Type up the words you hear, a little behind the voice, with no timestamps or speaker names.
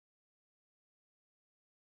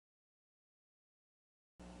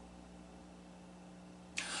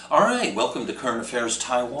All right, welcome to Current Affairs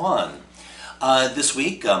Taiwan. This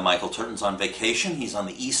week, Michael Turton's on vacation. He's on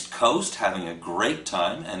the East Coast having a great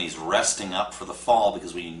time, and he's resting up for the fall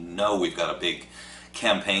because we know we've got a big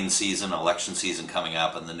campaign season, election season coming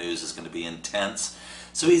up, and the news is going to be intense.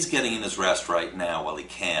 So he's getting in his rest right now while he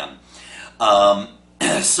can.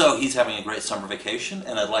 So he's having a great summer vacation,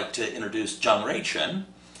 and I'd like to introduce Jui-chuan.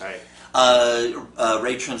 Hi.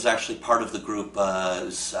 Ray-chuan's actually part of the group.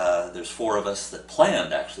 There's four of us that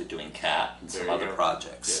planned actually doing CAT and some other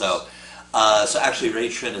projects. Yes. So actually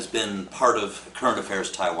Ray-chuan has been part of Current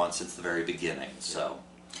Affairs Taiwan since the very beginning. So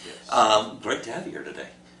Yes. great to have you here today.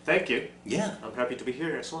 Thank you. Yeah. I'm happy to be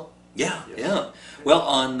here as well. Yeah, Yes. yeah. Well,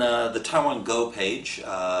 on the Taiwan Go page,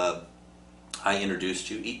 I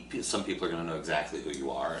introduced you. Some people are going to know exactly who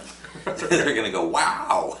you are, and they're going to go,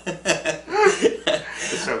 "Wow!"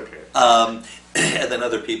 It's okay. And then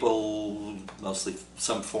other people, mostly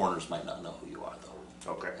some foreigners, might not know who you are,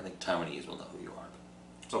 though. Okay. I think Taiwanese will know who you are.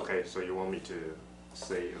 Okay, so you want me to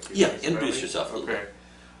say a few Yeah, things introduce about me? yourself a little Okay.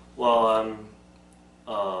 Well,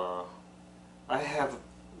 I have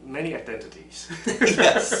many identities.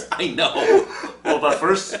 Yes, I know. Well, but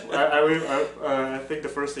first, I think the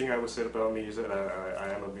first thing I would say about me is that I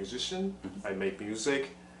am a musician. I make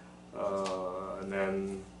music, and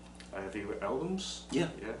then I have few albums. Yeah.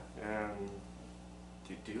 Yeah. And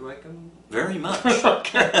do you like them? Very much.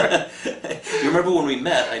 You remember when we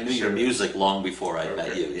met? I knew your Sure. music long before I met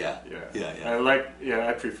Okay. you. Yeah. Yeah. Yeah.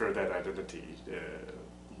 I prefer that identity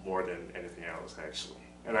more than anything else, actually.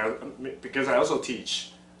 And because I also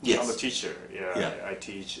teach. Yes. I'm a teacher. Yeah. Yeah. I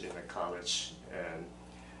teach in a college, and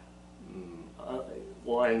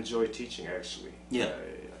I enjoy teaching actually. Yeah.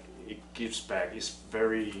 It gives back. It's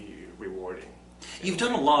very rewarding. You've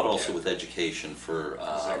done a lot also with education for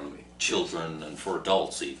Exactly. children and for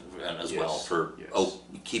adults even, and as well Yes. for Yes.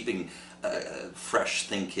 keeping fresh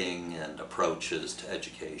thinking and approaches to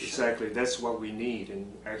education. Exactly. That's what we need,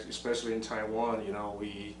 and especially in Taiwan,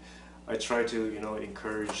 I try to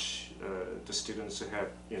encourage the students to have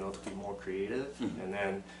to be more creative, Mm-hmm. and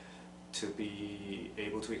then to be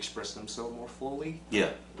able to express themselves more fully. Yeah.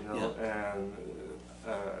 And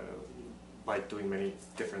by doing many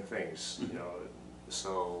different things. Mm-hmm.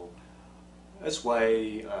 So that's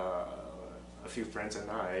why a few friends and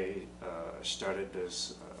I started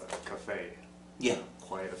this cafe. Yeah.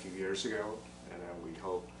 Quite a few years ago, and then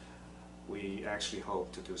we actually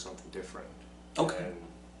hope to do something different. Okay. And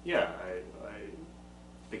yeah,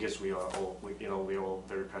 because we are all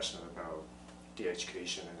very passionate about the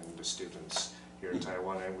education and the students here in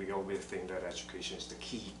Taiwan, and we always think that education is the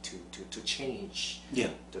key to change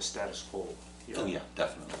the status quo. Oh yeah,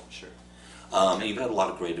 definitely. Sure. You've had a lot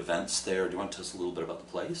of great events there. Do you want to tell us a little bit about the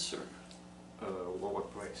place, or?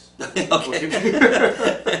 What place? Okay.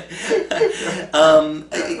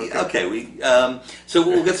 Okay. So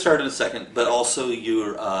we'll get started in a second. But also,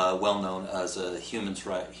 you're well known as a human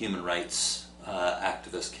rights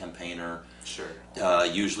activist, campaigner. Sure.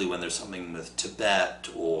 Usually, when there's something with Tibet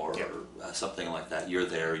or Yeah. something like that, you're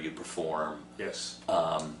there. You perform. Yes.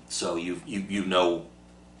 So you know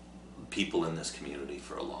people in this community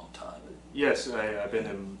for a long time. Yes, I've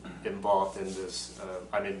been involved in this.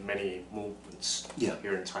 Many movements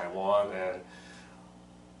here in Taiwan, and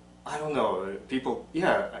I don't know. People,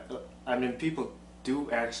 people do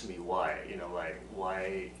ask me why.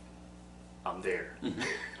 Why I'm there. Mm-hmm.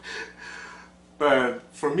 But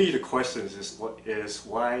for me, the question is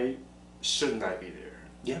why shouldn't I be there?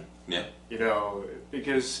 Yeah. Yeah.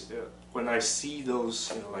 Because when I see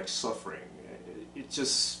those suffering, it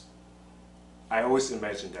just. I always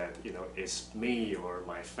imagine that it's me or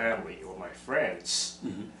my family or my friends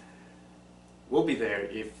will be there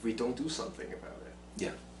if we don't do something about it.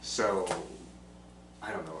 Yeah. So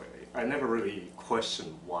I don't know. I never really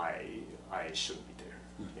questioned why I shouldn't be there.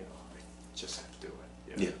 I just have to do it.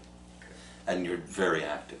 Yeah. Okay. And you're very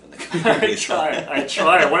active in the community. I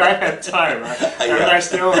try when I have time. I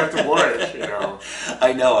still have to work.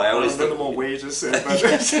 I know. I always think minimum wages,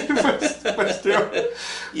 but still,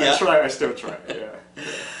 Yeah. I still try. Yeah.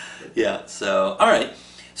 Yeah. So, all right.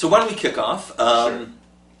 So, why don't we kick off? Sure.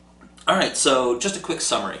 All right. So, just a quick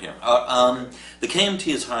summary here. The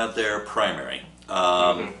KMT has had their primary.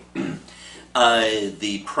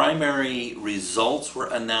 The primary results were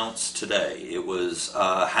announced today. It was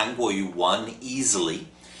Han Kuo-yu won easily.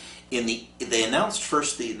 They announced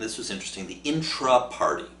first this was interesting, the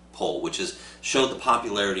intra-party poll, which showed the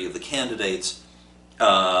popularity of the candidates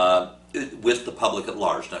with the public at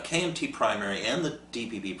large. Now, KMT primary and the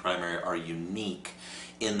DPP primary are unique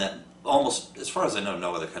in that almost, as far as I know,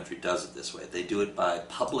 no other country does it this way. They do it by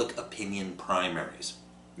public opinion primaries.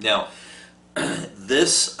 Now,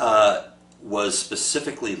 This was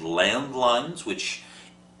specifically landlines, which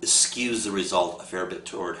skews the result a fair bit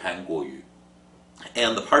toward Han Kuo-yu.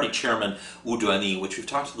 And the party chairman, Wu Duanyi, which we've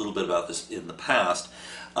talked a little bit about this in the past,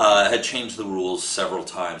 had changed the rules several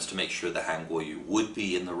times to make sure that Han Kuo-yu would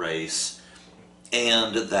be in the race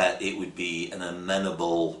and that it would be an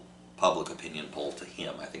amenable public opinion poll to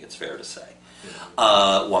him, I think it's fair to say.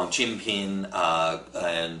 Wang Jinping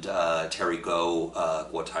and Terry Gou,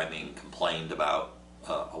 Guo Taiming complained about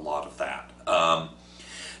a lot of that.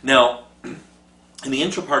 Now, in the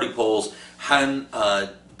intra-party polls, Han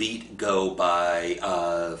beat Go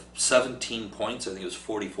by 17 points. I think it was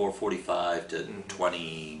 44-45 to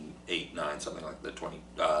 28-9, something like that.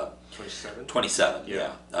 27? 27,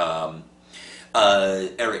 yeah.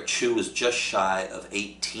 Eric Chu was just shy of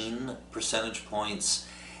 18 percentage points.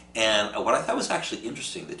 And what I thought was actually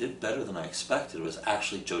interesting, they did better than I expected, was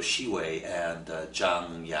actually Zhou Xiwei and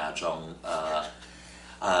Zhang Yazhong.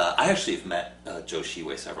 I actually have met Zhou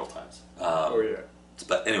Xiwei several times. Oh, yeah.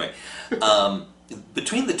 But anyway,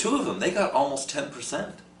 between the two of them, they got almost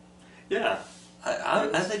 10%. Yeah.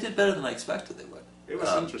 They did better than I expected they would. It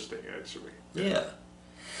was interesting, actually. Yeah.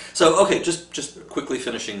 So, okay, just quickly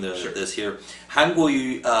finishing this here. Han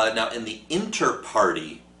Kuo-yu, now in the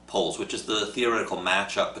inter-party polls, which is the theoretical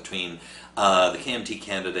matchup between the KMT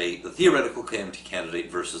candidate, the theoretical KMT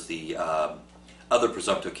candidate versus the other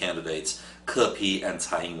presumptive candidates, Ke and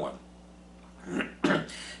Tsai Ing-wen.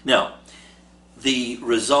 Now, the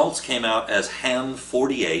results came out as Han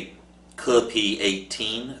 48, Ke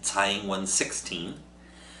 18, Tsai Ing-wen 16,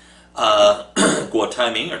 Guo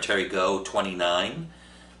Taiming or Terry Gou 29,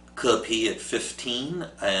 Ke at 15,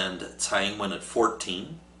 and Tsai Ing-wen at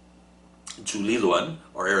 14. Jui-chuan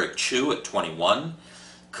or Eric Chu at 21,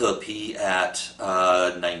 Ke at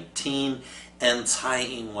 19, and Tsai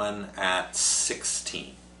Ing-wen at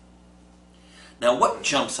 16. Now, what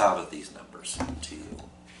jumps out of these numbers to you?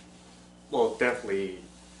 Well, definitely,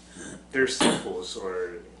 their symbols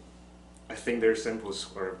I think their symbols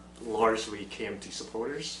are largely KMT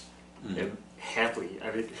supporters, and heavily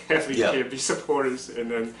KMT supporters, and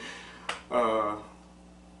then,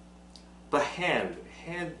 but Han,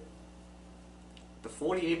 the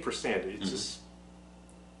 48%, it's just,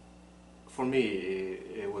 for me,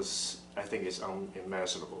 it was, I think it's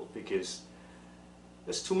unimaginable because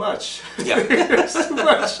it's too much. Yeah. It's too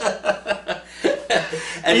much.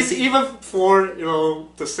 And even for,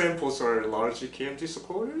 the samples are largely KMT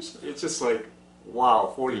supporters, it's just like,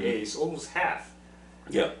 wow, 48 is almost half.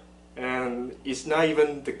 Yeah. And it's not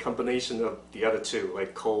even the combination of the other two,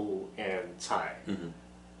 like Ko and Tsai.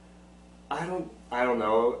 I don't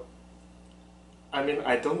know. I mean,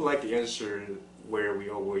 I don't like the answer where we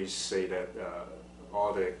always say that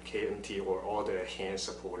all the KMT or all the Han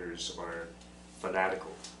supporters are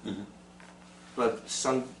fanatical. But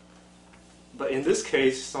in this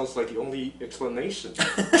case, sounds like the only explanation.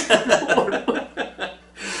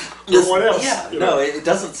 What else? Yeah, no, it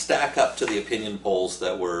doesn't stack up to the opinion polls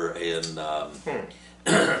that were in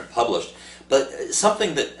published. But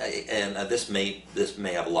something that, and this may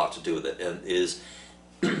have a lot to do with it, and is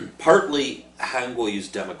partly Han Kuo-yu's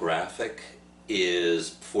demographic is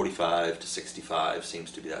 45 to 65,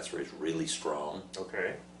 seems to be that's where he's really strong.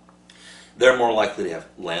 Okay. They're more likely to have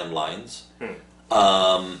landlines.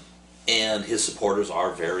 And his supporters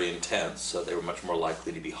are very intense, so they were much more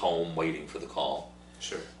likely to be home waiting for the call.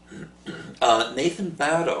 Sure. Nathan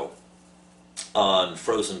Baddow on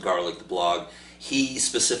Frozen Garlic, the blog, he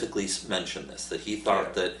specifically mentioned this, that he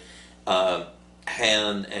thought that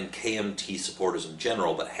Han and KMT supporters in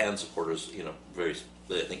general, but Han supporters, very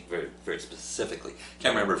specifically.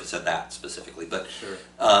 Can't remember if he said that specifically, but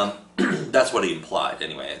that's what he implied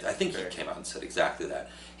anyway. I think he came out and said exactly that.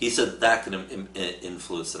 He said that could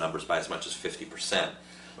influence the numbers by as much as 50%.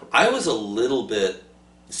 I was a little bit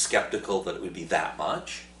skeptical that it would be that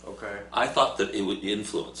much. Okay. I thought that it would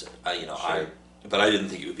influence it. But I didn't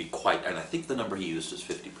think it would be quite. And I think the number he used was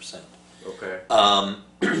 50%. Okay.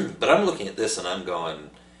 But I'm looking at this and I'm going,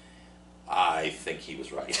 I think he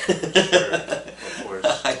was right. Sure, of course.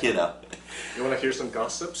 You want to hear some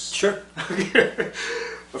gossips? Sure.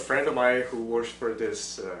 A friend of mine who works for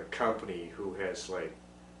this company who has like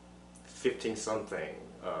 15-something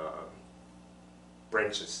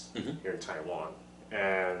branches here in Taiwan,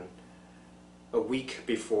 and a week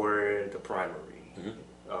before the primary,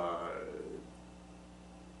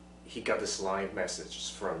 he got this live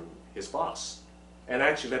message from his boss, and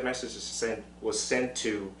actually that message was sent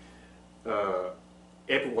to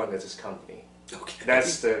everyone at his company. Okay.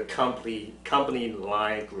 That's the company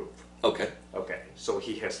line group. Okay. Okay. So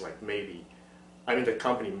he has like the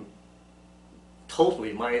company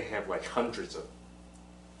totally might have like hundreds of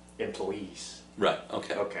employees. Right.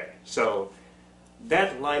 Okay. Okay. So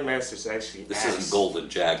that line manager actually This asked, isn't Golden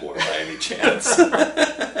Jaguar by any chance.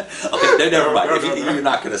 Okay, never mind. No. You're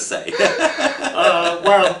not going to say.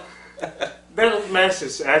 well, that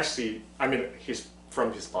message actually, I mean, he's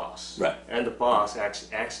from his boss. Right. And the boss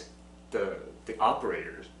actually asked the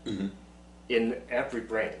operators in every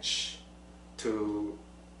branch to,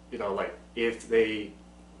 like if they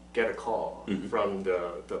get a call from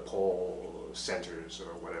the poll centers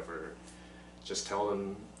or whatever, just tell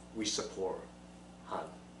them we support Han.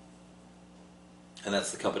 And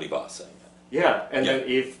that's the company boss saying that. Yeah, and then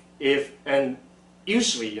if and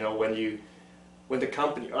usually when the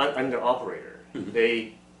company, I'm the operator,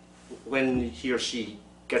 when he or she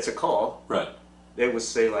gets a call, right, they would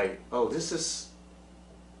say like, oh, this is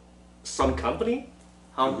some company,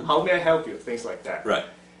 how may I help you, things like that. right.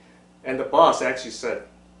 And the boss actually said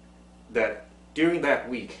that during that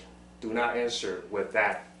week, do not answer with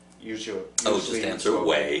that usually. Just answer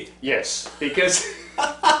way. Yes, because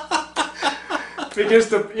because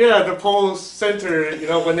the poll center,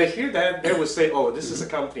 when they hear that, they would say, oh, this is a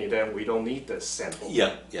company, then we don't need the sample.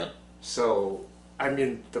 Yeah. So, I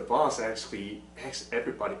mean, the boss actually asked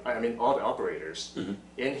everybody, I mean, all the operators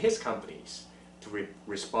in his companies to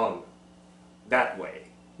respond that way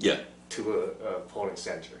to a polling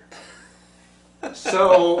center.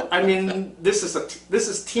 So, I mean, this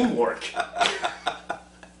is teamwork.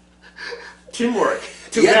 Teamwork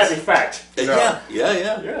to that effect. Yeah.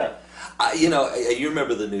 Yeah. You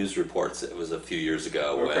remember the news reports? It was a few years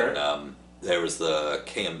ago when there was the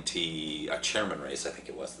KMT chairman race. I think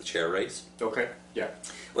it was the chair race. Okay. Yeah.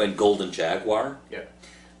 When Golden Jaguar. Yeah.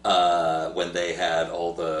 When they had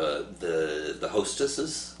all the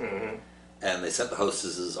hostesses, and they sent the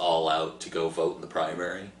hostesses all out to go vote in the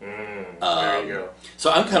primary. There you go.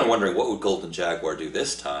 So I'm kind of wondering what would Golden Jaguar do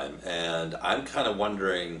this time, and I'm kind of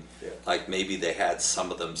wondering, like maybe they had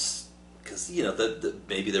some of them. Because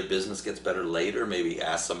maybe their business gets better later. Maybe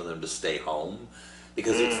ask some of them to stay home,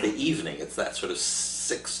 because it's the evening. It's that sort of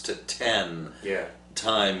 6 to 10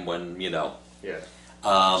 time when Yeah.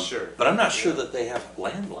 Sure. But I'm not sure that they have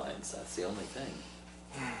landlines. That's the only thing.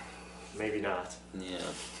 Maybe not.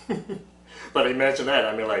 Yeah. But imagine that.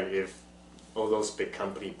 I mean, like if all those big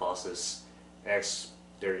company bosses ask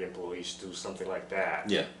their employees to do something like that.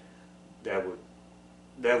 Yeah. That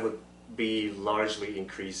would be largely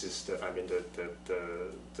increases the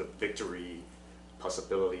victory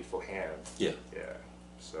possibility for Han. Yeah. Yeah.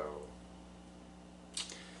 So.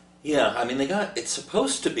 Yeah, I mean it's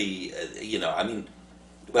supposed to be,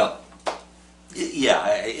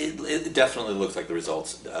 it definitely looks like the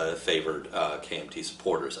results favored KMT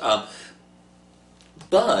supporters.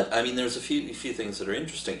 But I mean, there's a few things that are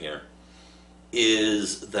interesting here.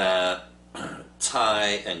 Is that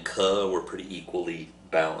Tsai and Ke were pretty equally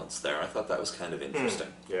balanced there. I thought that was kind of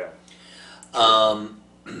interesting. Yeah.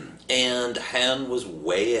 And Han was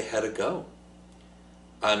way ahead of Go.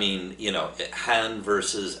 I mean, Han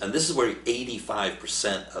versus, and this is where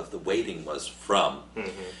 85% of the weighting was from,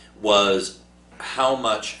 was how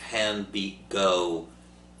much Han beat Go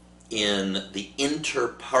in the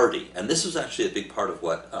inter-party. And this was actually a big part of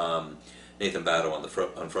what Nathan Battle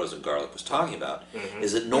on Frozen Garlic was talking about,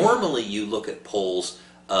 is that normally you look at polls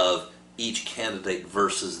of each candidate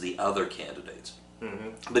versus the other candidates.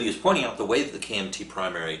 But he was pointing out the way that the KMT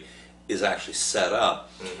primary is actually set up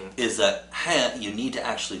is that Han, you need to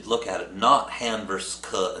actually look at it not Han versus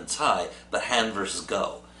Ke and Tsai, but Han versus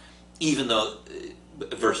Go, even though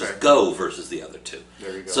versus Go versus the other two.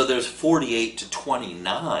 There you go. So there's 48 to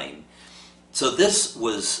 29. So this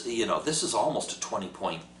was, this is almost a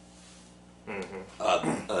 20-point.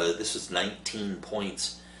 This is 19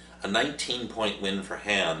 points, a 19-point win for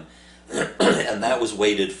Han, and that was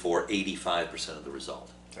weighted for 85% of the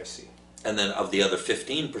result. I see. And then of the other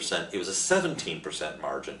 15%, it was a 17%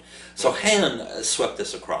 margin. So Han swept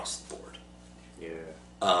this across the board. Yeah.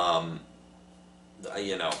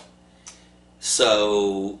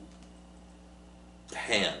 So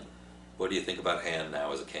Han, what do you think about Han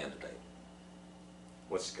now as a candidate?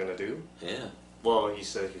 What's he gonna do? Yeah. Well, he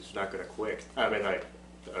said he's not gonna quit. I mean, like,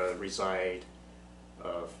 resign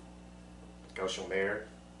of Kaohsiung mayor,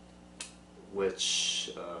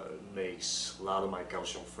 which makes a lot of my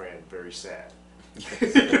Kaohsiung friends very sad.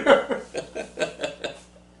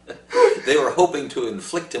 They were hoping to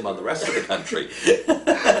inflict him on the rest of the country.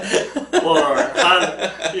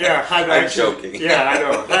 I'm joking. Yeah, I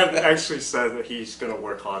know. Han actually said that he's going to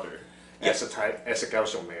work harder as a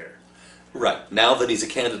Kaohsiung mayor. Right. Now that he's a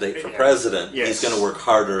candidate for president, he's going to work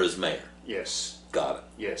harder as mayor. Yes. Got it.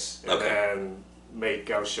 Yes. Okay. And make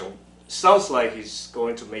Kaohsiung sounds like he's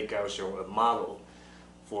going to make Kaohsiung a model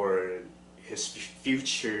for his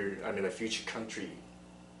future. I mean, a future country.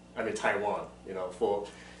 I mean, Taiwan. You know, for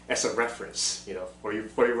as a reference. You know, for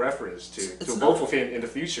your reference to both of him in the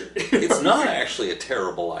future. It's not actually a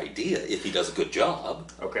terrible idea if he does a good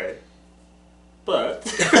job. Okay, but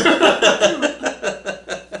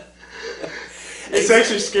it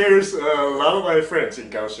actually scares a lot of my friends in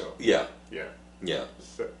Kaohsiung. Yeah. Yeah. Yeah.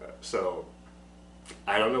 So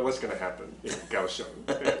I don't know what's going to happen in Kaohsiung.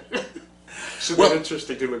 Should Well, be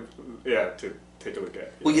interesting to look. Yeah, to take a look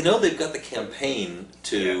at. Well, you know, they've got the campaign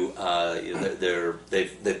to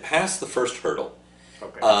they've passed the first hurdle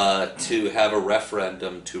to have a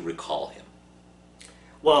referendum to recall him.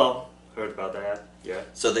 Well, heard about that. Yeah.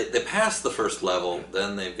 So they passed the first level,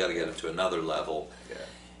 then they've got to get it to another level. Yeah.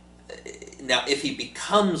 Now, if he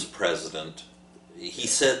becomes president, he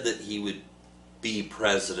said that he would be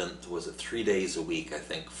president, was it 3 days a week, I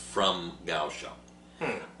think, from Kaohsiung.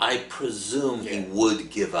 I presume he would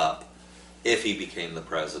give up, if he became the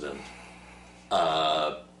president,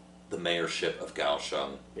 the mayorship of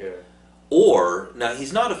Kaohsiung. Yeah. Or, now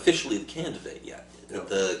he's not officially the candidate yet. No.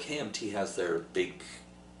 The KMT has their big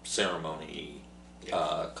ceremony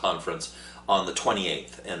conference on the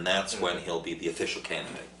 28th, and that's when he'll be the official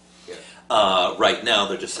candidate. Yeah. Right now,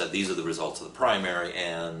 they just said these are the results of the primary,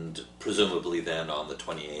 and presumably then on the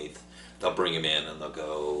 28th, they'll bring him in and they'll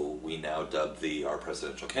go, we now dub thee our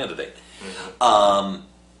presidential candidate.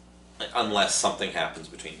 Unless something happens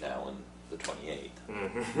between now and the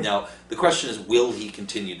 28th. Now, the question is, will he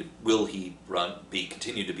continue to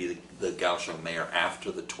continue to be the Kaohsiung mayor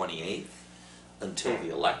after the 28th until the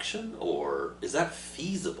election, or is that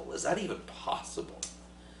feasible? Is that even possible?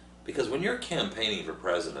 Because when you're campaigning for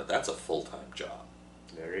president, that's a full-time job.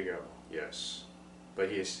 There you go. Yes. But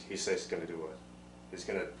he says he's going to do what?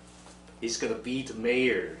 He's gonna be the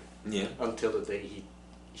mayor until the day he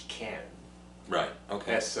can. Right.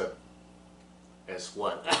 Okay. As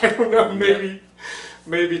what? I don't know.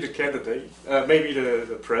 Maybe the candidate. Maybe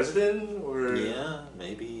the president, or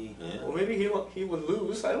maybe. Yeah. Or maybe he would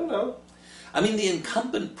lose. I don't know. I mean, the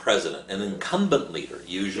incumbent president, an incumbent leader,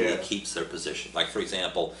 usually keeps their position. Like, for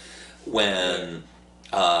example, when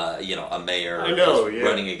a mayor is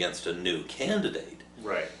running against a new candidate.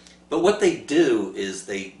 Right. But what they do is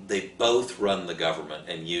they both run the government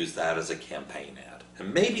and use that as a campaign ad.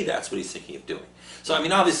 And maybe that's what he's thinking of doing. So, I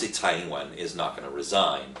mean, obviously Taiwan is not going to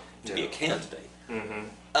resign to be a candidate.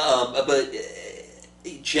 But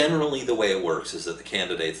generally the way it works is that the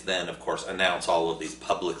candidates then, of course, announce all of these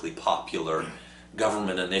publicly popular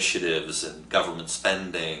government initiatives and government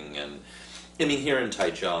spending. And, I mean, here in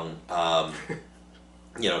Taichung,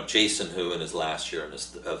 Jason Hu in his last year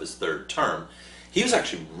of his third term, he was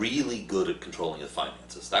actually really good at controlling the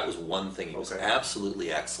finances. That was one thing he was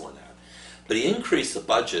absolutely excellent at. But he increased the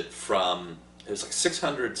budget from, it was like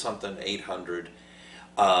 600 something, 800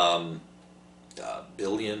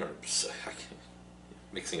 billion, or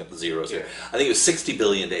mixing up the zeros here. I think it was 60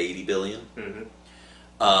 billion to 80 billion,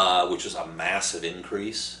 which was a massive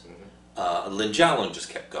increase. Lin Jialong just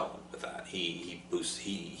kept going with that. He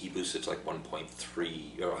boosted to like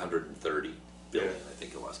 1.3 or 130 billion, I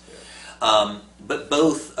think it was. But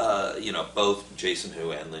both Jason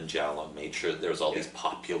Hu and Lin Jialong made sure that there was all these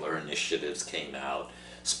popular initiatives came out.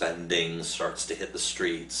 Spending starts to hit the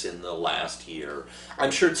streets in the last year.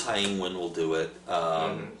 I'm sure Tsai Ing-wen will do it.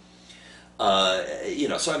 So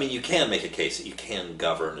I mean, you can make a case that you can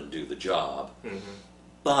govern and do the job,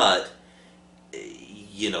 but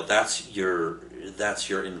that's your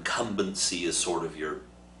incumbency is sort of your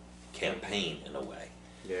campaign in a way.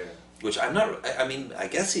 Yeah. Which I'm not. I mean, I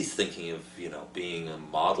guess he's thinking of being a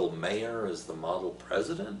model mayor as the model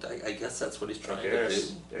president. I guess that's what he's trying to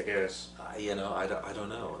do. I guess. I don't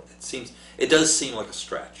know. It does seem like a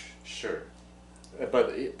stretch. Sure,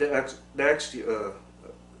 but that's actually a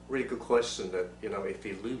really good question. That if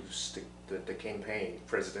he loses the campaign,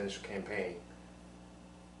 presidential campaign,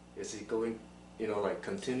 is he going,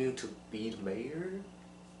 continue to be the mayor,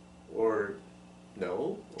 or?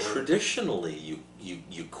 No. Traditionally,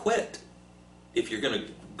 you quit if you're going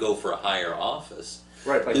to go for a higher office.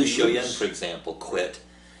 Right. Like Liu Xiaoyan, for example, quit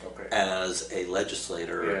Okay. as a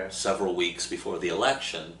legislator Yeah. several weeks before the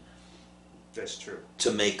election That's true.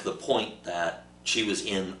 to make the point that she was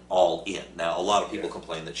all in. Now, a lot of people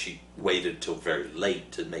complain that she waited till very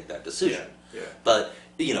late to make that decision. Yeah. But,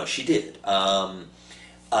 she did.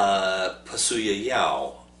 Pasuya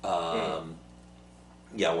Yao,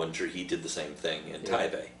 Yao Wen-zhi, he did the same thing in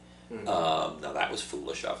Taipei. Now, that was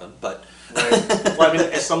foolish of him, but... Well, I mean,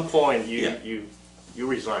 at some point, you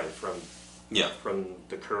resign from Yeah.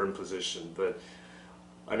 the current position, but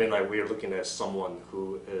I mean, like we're looking at someone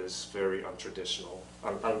who is very untraditional,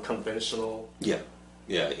 unconventional. Yeah,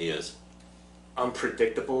 yeah, he is.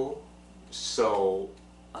 Unpredictable. So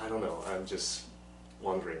I don't know. I'm just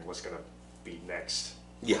wondering what's gonna be next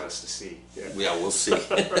for us to see. Yeah, we'll see.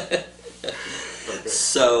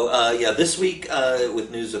 So yeah, this week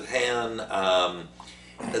with news of Han,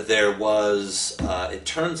 there was. It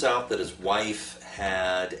turns out that his wife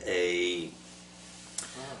had a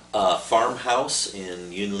farmhouse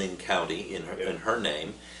in Yunlin County in her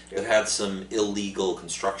name that had some illegal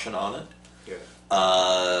construction on it.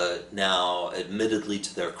 Now, admittedly,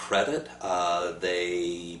 to their credit,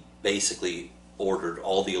 they basically ordered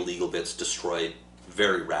all the illegal bits destroyed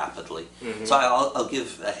very rapidly. So I'll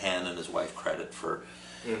give Han and his wife credit for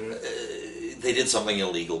they did something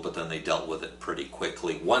illegal, but then they dealt with it pretty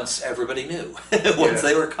quickly once everybody knew, once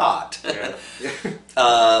they were caught.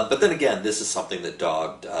 But then again, this is something that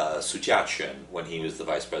dogged Jui-chuan when he was the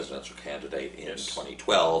vice presidential candidate in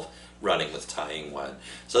 2012, running with Taiwan.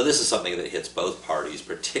 So this is something that hits both parties,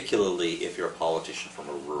 particularly if you're a politician from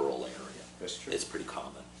a rural area. That's true. It's pretty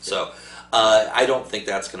common. So I don't think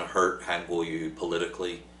that's going to hurt Han Kuo-yu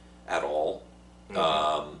politically at all.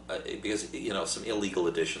 Because some illegal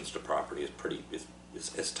additions to property is pretty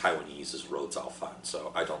as Taiwanese as roads all fun.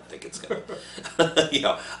 So I don't think it's gonna I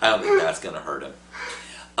don't think that's gonna hurt him.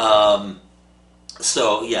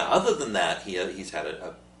 So yeah, other than that, he's had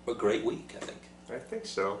a great week, I think. I think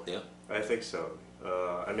so. Yeah, I think so.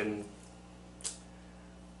 I mean,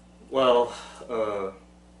 well,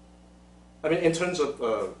 I mean, in terms of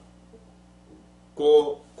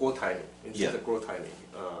guo timing, of guo timing.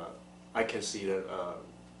 I can see that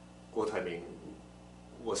Guo Taiming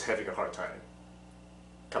was having a hard time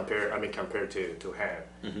compared to Han,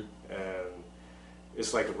 and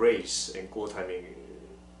it's like a race, and Guo Taiming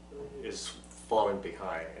is falling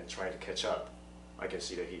behind and trying to catch up. I can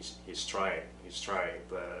see that he's trying,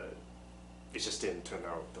 but it just didn't turn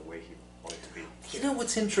out the way he wanted to be. You know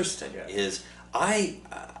what's interesting is I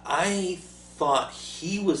thought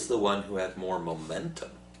he was the one who had more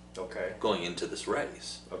momentum. Going into this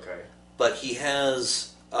race. But he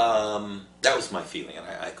has, that was my feeling, and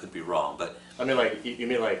I could be wrong, but... I mean, like, you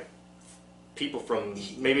mean like people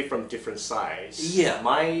maybe from different sides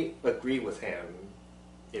might agree with him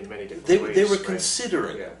in many different ways. They were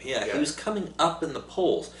considering him, he was coming up in the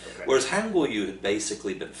polls, whereas Han Kuo-yu had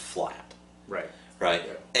basically been flat. Right?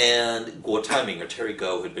 And Guo Taiming, or Terry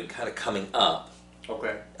Go, had been kind of coming up.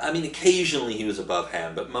 I mean, occasionally he was above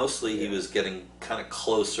Han, but mostly he was getting kind of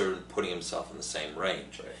closer and putting himself in the same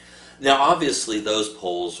range. Now, obviously, those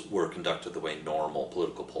polls were conducted the way normal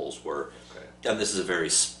political polls were, and this is a very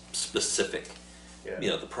specific,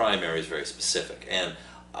 the primary is very specific, and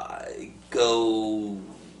Go's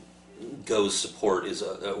support is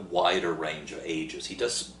a wider range of ages. He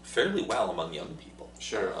does fairly well among young people.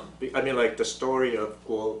 I mean, like, the story of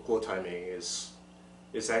Guo Taiming is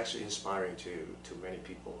actually inspiring to many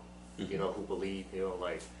people, who believe,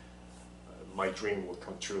 like, my dream will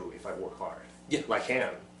come true if I work hard. Like him.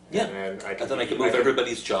 And then I can move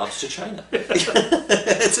everybody's jobs to China.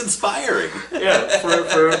 It's inspiring.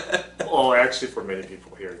 Actually for many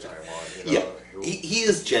people here in Taiwan. He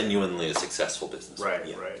is genuinely a successful businessman.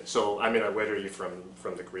 Right. So, I mean, whether you're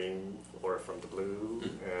from the green or from the blue,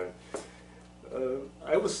 and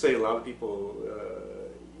I would say a lot of people,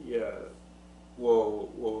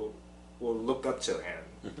 will look up to him,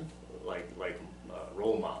 like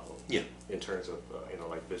role model. In terms of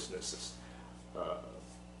like businesses.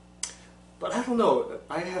 But I don't know.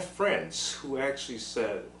 I have friends who actually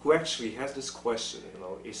has this question.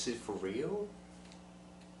 Is it for real?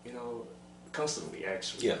 Constantly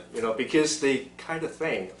actually. Because they kind of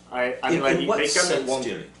think. I mean, like, what they got me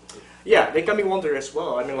wondering. They got me wondering as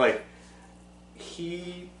well. I mean, like,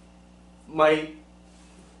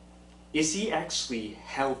 is he actually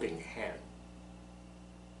helping Han?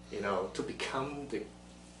 To become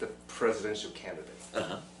the presidential candidate.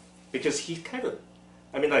 Because he kind of,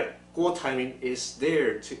 I mean, like, Guo Taiming is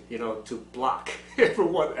there to, to block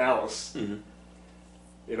everyone else.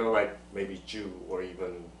 Like maybe Zhu or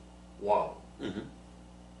even Wang.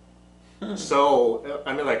 So,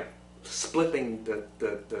 I mean, like, splitting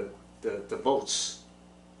the votes.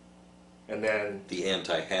 And then... The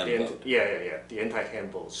anti-Han vote. The anti-Han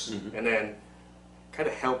votes. And then kind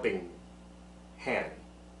of helping Han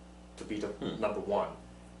to be the number one.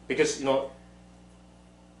 Because,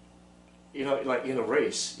 like in a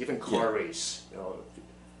race, even car race,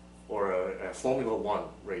 or a Formula One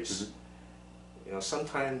race,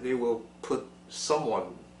 sometimes they will put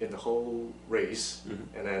someone in the whole race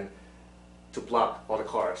and then to block all the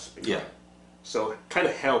cars behind. So kind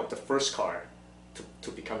of help the first car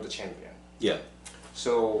to become the champion. Yeah.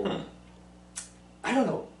 So I don't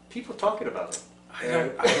know. People talking about it. I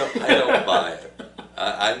don't buy it.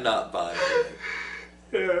 I'm not buying it.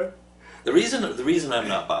 Yeah. The reason I'm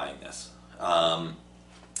not buying this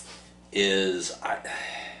is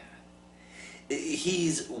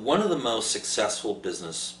he's one of the most successful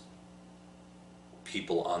business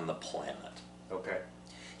people on the planet. Okay.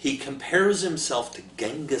 He compares himself to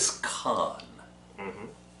Genghis Khan.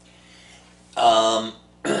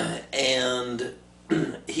 And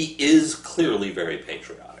he is clearly very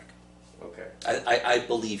patriotic. Okay. I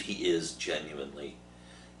believe he is genuinely.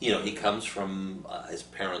 You know, he comes from his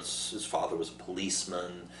father was a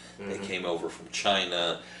policeman. They came over from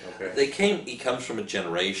China. Okay. He comes from a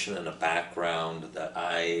generation and a background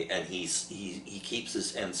that he keeps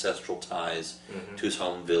his ancestral ties to his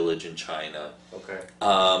home village in China. Okay.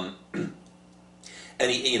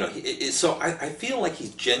 And so I feel like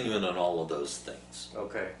he's genuine on all of those things.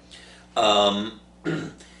 Okay. And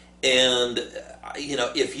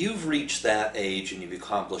if you've reached that age and you've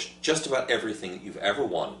accomplished just about everything that you've ever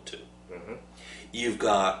wanted to, you've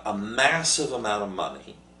got a massive amount of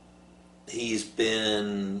money. He's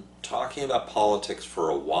been talking about politics for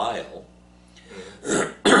a while.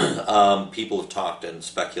 People have talked and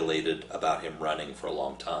speculated about him running for a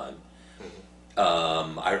long time.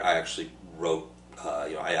 I actually wrote,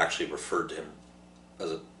 I actually referred to him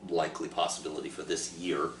as a likely possibility for this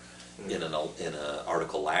year in an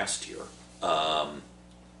article last year. But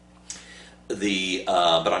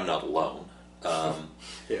I'm not alone.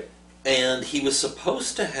 Yeah. And he was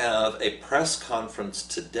supposed to have a press conference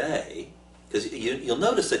today, because you'll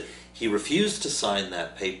notice that he refused to sign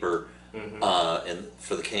that paper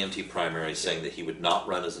for the KMT primary, saying that he would not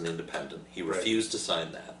run as an independent. He refused to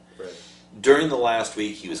sign that. Right. During the last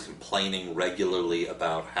week, he was complaining regularly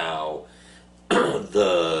about how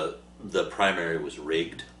the primary was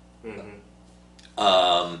rigged.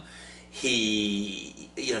 He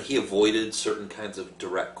avoided certain kinds of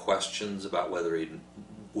direct questions about whether he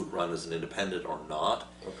would run as an independent or not.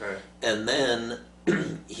 Okay. And then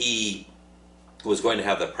he was going to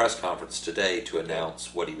have that press conference today to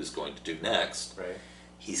announce what he was going to do next. Right.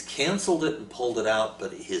 He's canceled it and pulled it out,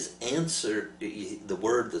 but his answer, the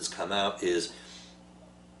word that's come out is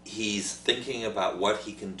he's thinking about what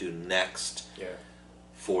he can do next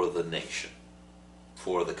for the nation,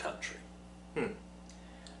 for the country.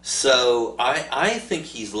 So I think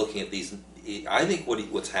he's looking at these. I think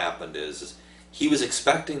what's happened is he was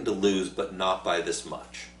expecting to lose, but not by this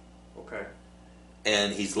much. Okay.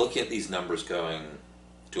 And he's looking at these numbers going,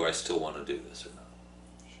 do I still want to do this or not?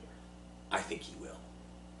 Sure. I think he will.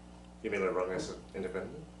 You mean like run as an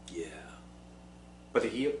independent? Yeah. But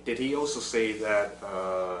did he also say that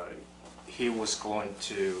he was going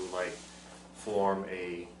to like form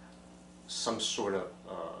some sort of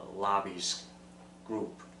lobbyist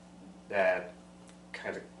group that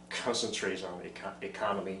kind of concentrates on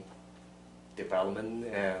economy development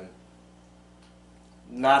and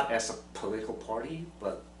not as a political party,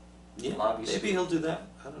 but lobbyist? Maybe he'll do that.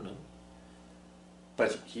 I don't know.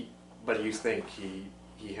 But you think he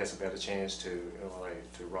has a better chance to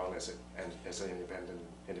to run as an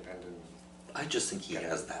independent. I just think he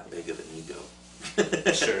has that big of an ego.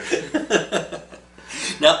 Sure.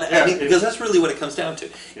 Now, I mean, because that's really what it comes down to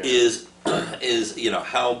is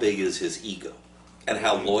how big is his ego, and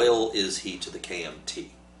how loyal is he to the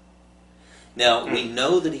KMT? Now we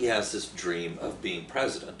know that he has this dream of being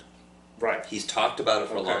president. Right. He's talked about it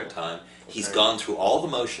for a long time. He's gone through all the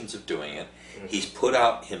motions of doing it. He's put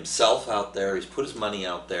himself out there. He's put his money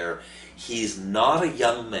out there. He's not a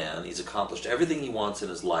young man. He's accomplished everything he wants in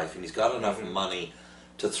his life, and he's got enough money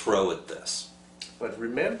to throw at this. But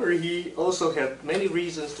remember, he also had many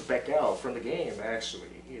reasons to back out from the game, actually.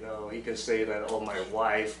 He can say that, oh, my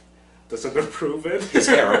wife doesn't approve it. His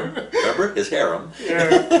harem. Remember? His harem.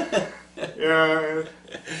 Yeah. Yeah.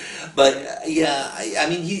 But, I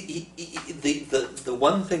mean, the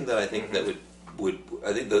one thing that I think that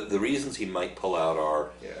I think the reasons he might pull out are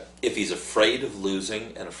if he's afraid of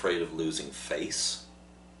losing and afraid of losing face.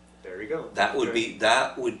 There you go. That would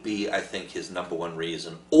be I think his number one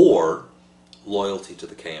reason, or loyalty to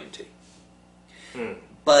the KMT.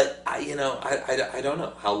 But I don't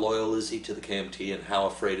know, how loyal is he to the KMT and how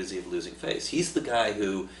afraid is he of losing face. He's the guy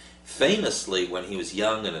who famously, when he was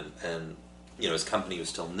young and his company was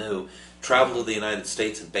still new, traveled to the United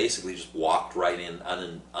States and basically just walked right in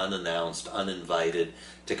unannounced, uninvited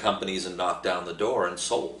to companies and knocked down the door and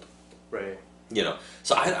sold. Right.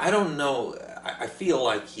 So I don't know. I feel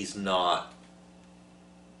like he's not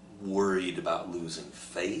worried about losing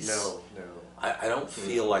face. No. I don't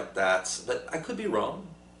feel like but I could be wrong.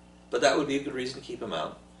 but that would be a good reason to keep him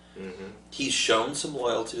out. He's shown some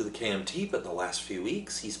loyalty to the KMT, but the last few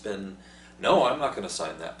weeks he's been, no, I'm not going to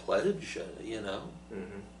sign that pledge, you know.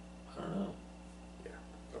 I don't know. Yeah,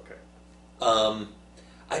 okay.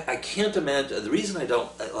 I can't imagine, the reason I don't,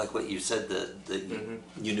 like what you said, that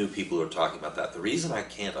you knew people who were talking about that, the reason I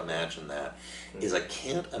can't imagine that is I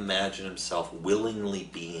can't imagine himself willingly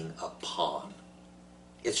being a pawn.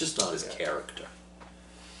 It's just not his character.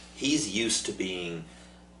 He's used to being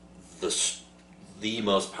the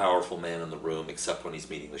most powerful man in the room, except when he's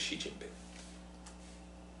meeting with Xi Jinping.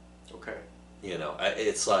 Okay. You know,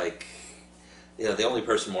 it's like, you know, the only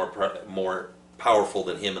person more powerful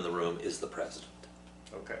than him in the room is the president.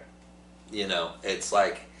 Okay. You know, it's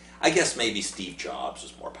like, I guess maybe Steve Jobs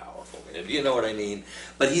was more powerful than him. You know what I mean?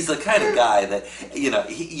 But he's the kind of guy that,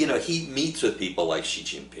 he meets with people like Xi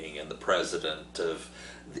Jinping and the president of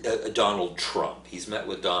Donald Trump. He's met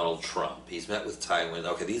with Donald Trump. He's met with Taiwan.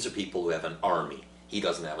 Okay, these are people who have an army. He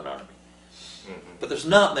doesn't have an army. But there's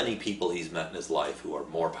not many people he's met in his life who are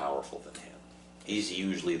more powerful than him. He's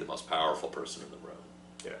usually the most powerful person in the room.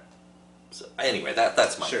 Yeah. So anyway,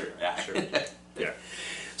 that's my sure. view. Sure. Yeah.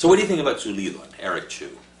 So what do you think about Jui-chuan, Eric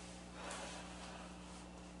Chu?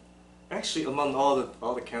 Actually, among all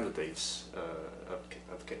the candidates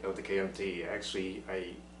of the KMT, actually,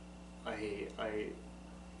 I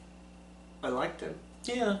liked him.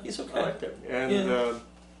 Yeah, he's okay. I liked him, and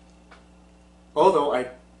although I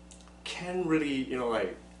can't really,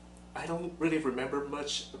 I don't really remember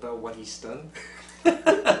much about what he's done.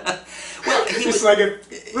 Well, he's like a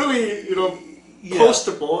really,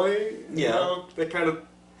 poster boy. That kind of.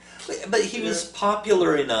 But he was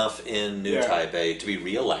popular enough in New Taipei to be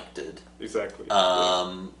reelected. Exactly.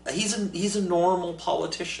 He's a normal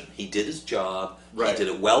politician. He did his job. Right. He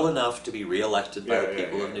did it well enough to be reelected by the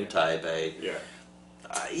people of New Taipei. Yeah.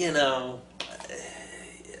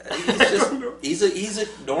 He's a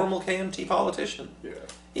normal KMT politician. Yeah.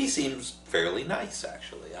 He seems fairly nice,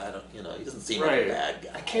 actually. He doesn't seem like a bad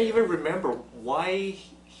guy. I can't even remember why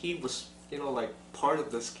he was, part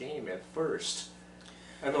of this game at first.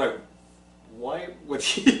 I'm like, why would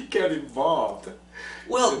he get involved?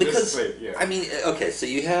 Well, because, so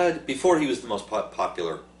you had, before he was the most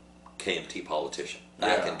popular KMT politician,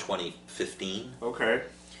 back in 2015. Okay.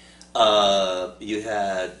 You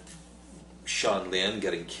had Sean Lin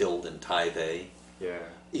getting killed in Taipei. Yeah.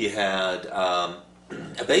 You had,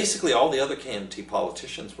 basically all the other KMT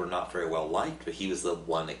politicians were not very well liked, but he was the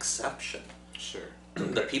one exception. Sure.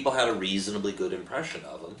 That people had a reasonably good impression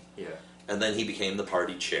of him. Yeah. And then he became the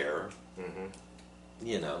party chair.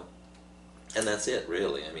 And that's it,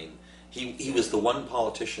 really. I mean, he was the one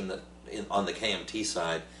politician that, on the KMT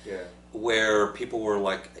side, where people were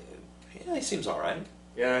like, yeah, he seems all right.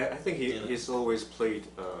 Yeah, I think he's always played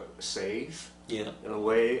safe in a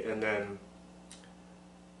way, and then,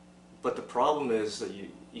 but the problem is that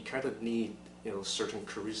you kind of need certain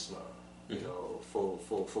charisma,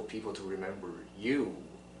 for people to remember you.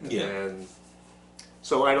 And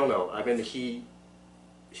so I don't know. I mean, he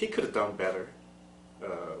could have done better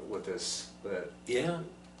with this, but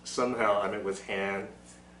somehow, I mean, with Han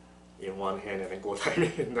in one hand and then Guo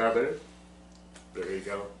in the other. There you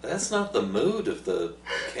go. That's not the mood of the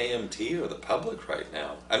KMT or the public right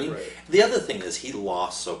now. I mean, the other thing is he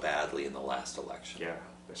lost so badly in the last election. Yeah,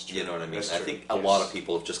 that's true. You know what I mean? That's I true. think a lot of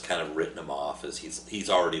people have just kind of written him off as he's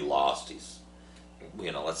already lost.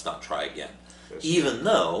 Let's not try again. Even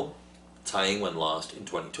though Taiwan lost in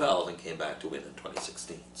 2012 and came back to win in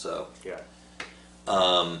 2016. So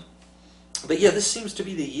but yeah, this seems to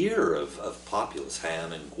be the year of populist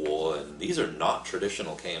Han and Guo, and these are not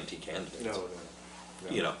traditional KMT candidates.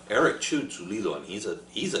 No. Eric Chu Jui-chuan, he's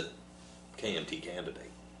a KMT candidate.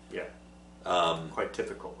 Yeah. Quite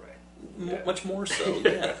typical, right? Much more so,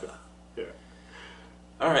 yeah. Yeah.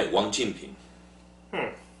 All right, Wang Jinping.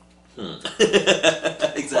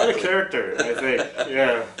 Exactly. Quite a character, I think.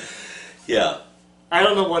 Yeah. Yeah. I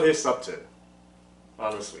don't know what he's up to,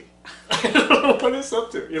 honestly. I don't know what he's up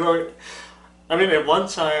to. I mean, at one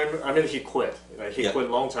time, he quit. He quit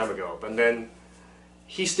a long time ago, but then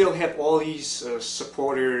he still had all these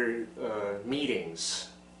supporter meetings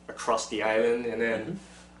across the island, and then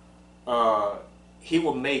he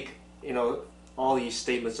will make all these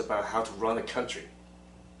statements about how to run a country.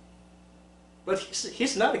 But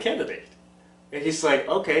he's not a candidate, and he's like,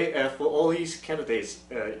 okay, for all these candidates,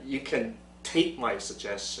 you can take my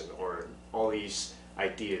suggestion or all these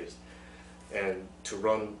ideas, and to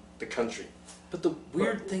run the country. But the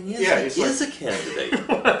weird thing is, he is a candidate.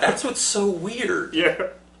 That's what's so weird.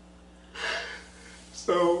 Yeah.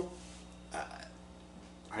 So,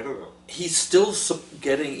 I don't know. He's still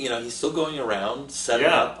getting, he's still going around setting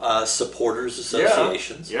up supporters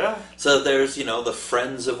associations. Yeah. So there's, the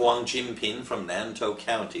Friends of Wang Jinping from Nantou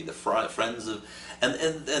County, the Friends of,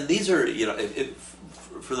 and these are,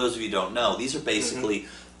 for those of you who don't know, these are basically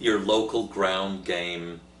your local ground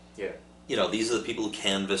game. Yeah. These are the people who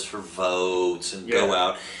canvass for votes and go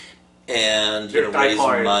out and raise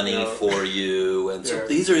money for you, and so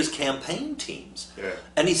these are his campaign teams. Yeah.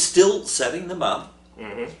 And he's still setting them up.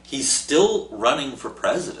 Mm-hmm. He's still running for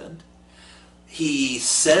president. He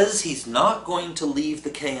says he's not going to leave the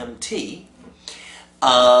KMT. He's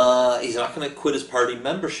not going to quit his party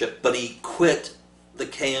membership, but he quit the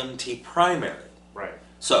KMT primary. Right.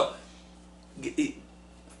 So,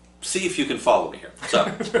 see if you can follow me here. So,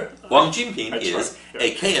 Wang Jinping is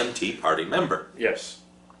a KMT party member. Yes.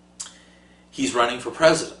 He's running for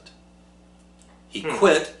president. He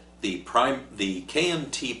quit the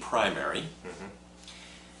KMT primary. Mm-hmm.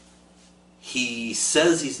 He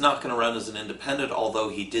says he's not going to run as an independent, although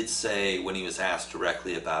he did say, when he was asked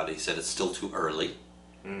directly about it, he said it's still too early.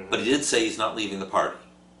 Mm-hmm. But he did say he's not leaving the party.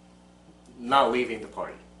 Not leaving the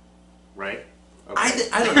party, right? Okay.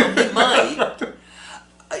 I don't know, he might.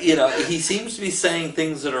 He seems to be saying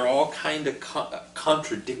things that are all kind of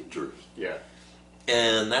contradictory. Yeah.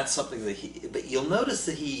 And that's something that but you'll notice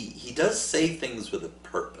that he does say things with a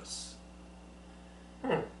purpose.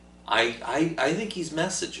 I think he's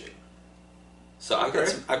messaging. So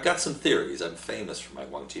I've got some theories. I'm famous for my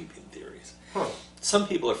Wang Jinping theories. Huh. Some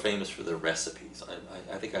people are famous for their recipes.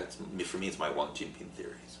 I think for me it's my Wang Jinping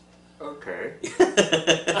theories. Okay.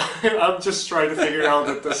 I'm just trying to figure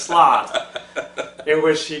out the slot in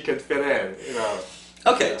which he could fit in.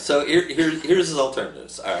 Okay, so here's his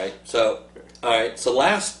alternatives. All right, so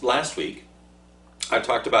last week I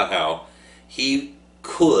talked about how he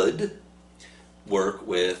could work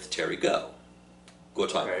with Terry Guo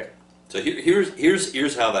Taiwan. Okay. So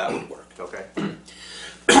here's how that would work. Okay.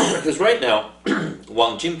 Because right now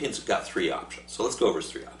Wang Jinping's got three options. So let's go over his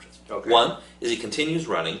three options. Okay. One is he continues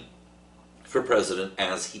running for president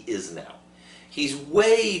as he is now. He's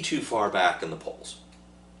way too far back in the polls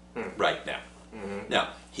right now. Mm-hmm. Now,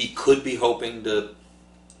 he could be hoping to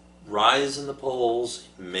rise in the polls.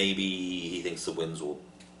 Maybe he thinks the winds will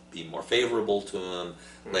be more favorable to him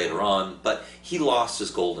later on. But he lost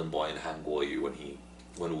his golden boy in Han Kuo-yu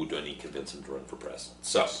when Wu Dunyi convinced him to run for president.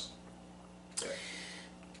 So,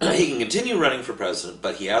 he can continue running for president,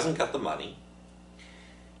 but he hasn't got the money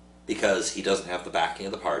because he doesn't have the backing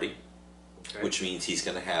of the party. Okay. Which means he's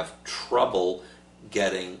going to have trouble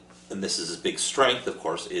getting, and this is his big strength, of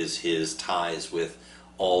course, is his ties with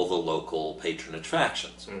all the local patronage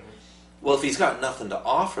factions. Mm-hmm. Well, if he's got nothing to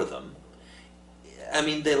offer them, I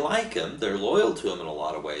mean, they like him, they're loyal to him in a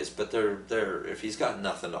lot of ways, but they're if he's got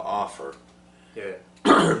nothing to offer, they're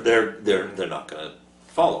not going to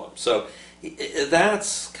follow him. So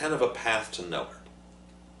that's kind of a path to nowhere.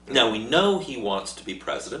 Mm-hmm. Now, we know he wants to be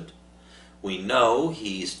president. We know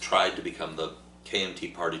he's tried to become the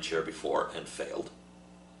KMT party chair before and failed.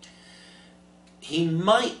 He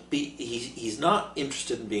might be. He's not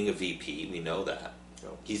interested in being a VP. We know that.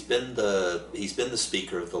 No. He's been the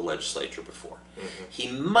speaker of the legislature before. Mm-hmm. He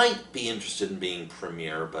might be interested in being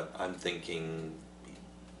premier, but I'm thinking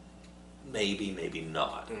maybe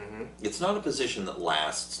not. Mm-hmm. It's not a position that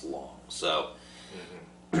lasts long. So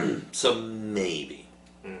so maybe.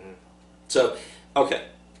 Mm-hmm. So okay.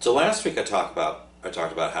 So last week I talked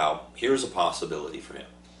about how here's a possibility for him.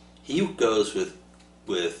 He goes with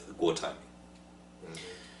kuo-yu. Mm-hmm.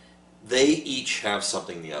 They each have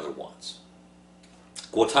something the other wants.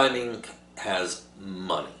 Kuo-yu has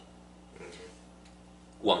money.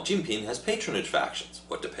 Mm-hmm. Wang Jinping has patronage factions.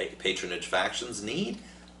 What do patronage factions need?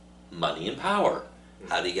 Money and power.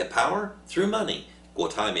 Mm-hmm. How do you get power? Through money.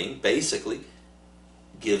 Kuo-yu basically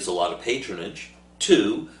gives a lot of patronage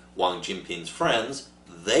to Wang Jinping's friends.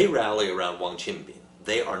 They rally around Wang Jinping.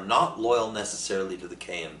 They are not loyal necessarily to the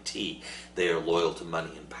KMT. They are loyal to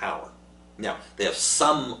money and power. Now, they have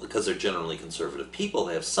some, because they're generally conservative people,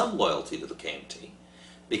 they have some loyalty to the KMT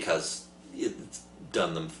because it's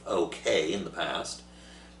done them okay in the past.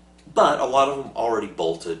 But a lot of them already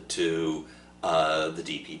bolted to the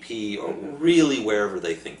DPP or really wherever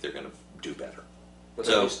they think they're going to do better. But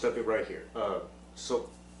so, let me stop it right here.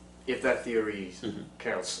 So, if that theory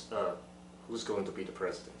counts, who's going to be the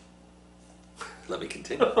president? Let me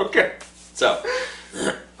continue. Okay. So,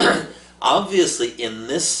 obviously, in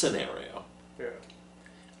this scenario,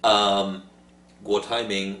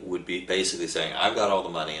 Kuo-yu would be basically saying, I've got all the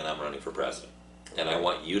money and I'm running for president, and I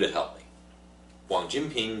want you to help me. Wang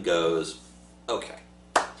Jinping goes, okay.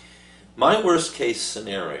 My worst case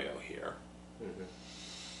scenario here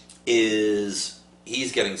is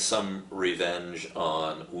he's getting some revenge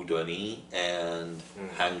on Wu Duanyi and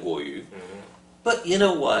Han Kuo-yu. But you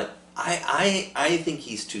know what? I think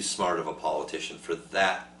he's too smart of a politician for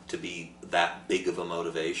that to be that big of a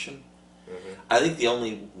motivation. I think the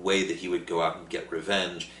only way that he would go out and get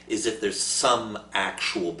revenge is if there's some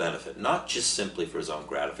actual benefit, not just simply for his own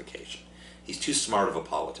gratification. He's too smart of a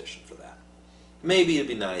politician for that. Maybe it'd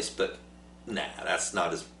be nice, but nah, that's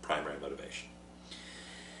not his primary motivation.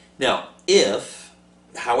 Now, if,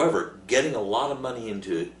 however, getting a lot of money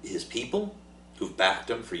into his people, who've backed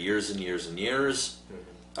him for years and years and years,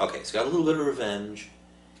 okay, he's got a little bit of revenge,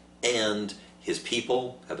 and his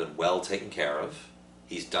people have been well taken care of.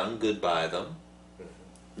 He's done good by them.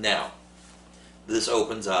 Now, this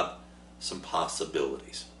opens up some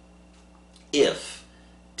possibilities. If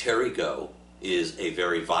Terry Go is a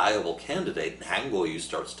very viable candidate and Han Kuo-yu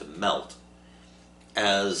starts to melt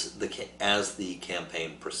as the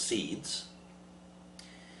campaign proceeds,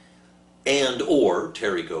 and or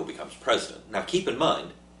Terry Go becomes president. Now, keep in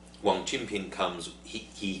mind, Wang Jinping comes,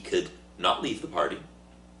 he could not leave the party,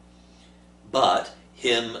 but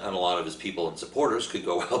him and a lot of his people and supporters could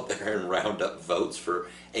go out there and round up votes for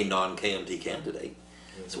a non-KMT candidate,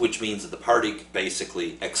 so which means that the party could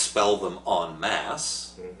basically expel them en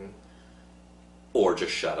masse, or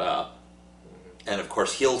just shut up. And of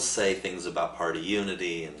course he'll say things about party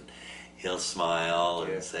unity, and he'll smile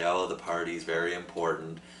and say, oh, the party's very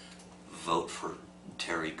important, vote for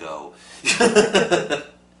Terry Go.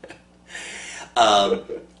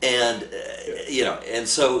 And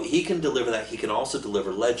so he can deliver that. He can also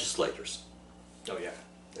deliver legislators. Oh yeah.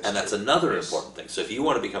 That's another important thing. So if you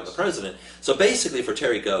want to become the president, so basically for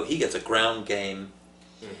Terry Go, he gets a ground game,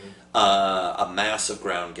 a massive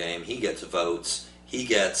ground game. He gets votes. He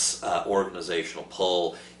gets organizational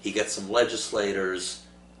pull. He gets some legislators.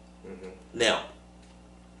 Now,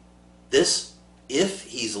 if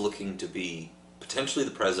he's looking to be potentially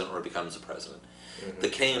the president or becomes the president, the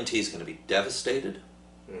KMT is going to be devastated,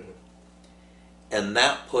 and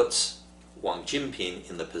that puts Wang Jinping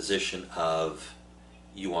in the position of,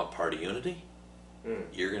 you want party unity?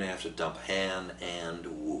 You're going to have to dump Han and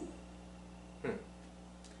Wu.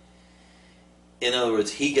 In other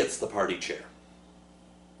words, he gets the party chair.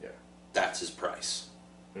 Yeah. That's his price.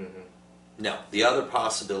 Now, the other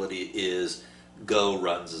possibility is Go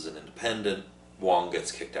runs as an independent, Wang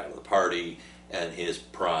gets kicked out of the party, and his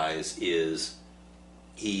prize is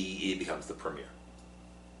he becomes the premier.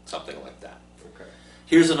 Something like that. Okay.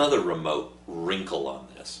 Here's another remote wrinkle on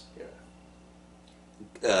this.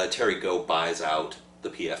 Yeah. Terry Go buys out the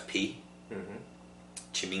PFP,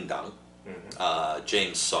 Qimingdang.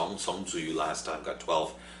 James Song Zhuyu last time got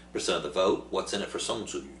 12% of the vote. What's in it for Song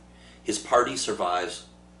Zhuyu? His party survives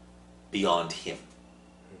beyond him.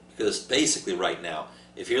 Because basically right now,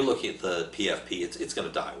 if you're looking at the PFP, it's going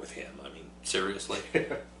to die with him. I mean, seriously?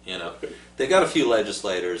 You know, they got a few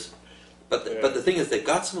legislators, but the thing is, they've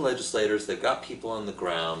got some legislators, they've got people on the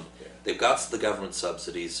ground, they've got the government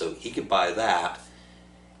subsidies, so he could buy that,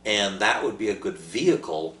 and that would be a good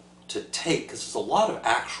vehicle to take, because there's a lot of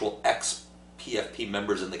actual ex-PFP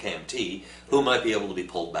members in the KMT who might be able to be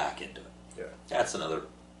pulled back into it. Yeah. That's another,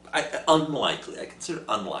 unlikely, I consider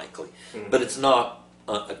unlikely, but it's not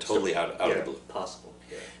totally out of the blue. Possible.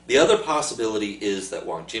 Yeah. The other possibility is that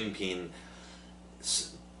Wang Jinping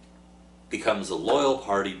becomes a loyal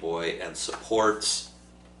party boy and supports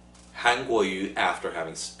Han Kuo-yu after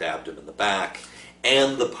having stabbed him in the back,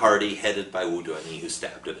 and the party headed by Wu Duanyi, who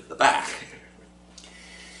stabbed him in the back.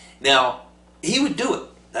 Now, he would do it.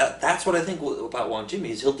 That's what I think about Wang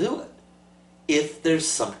Jinping, is he'll do it if there's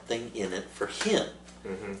something in it for him.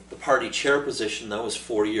 The party chair position, though, is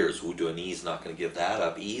 4 years. Wu Duanyi is not going to give that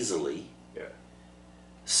up easily. Yeah.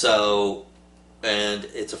 So, and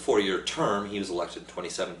it's a 4-year term. He was elected in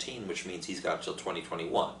 2017, which means he's got till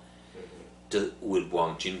 2021. Would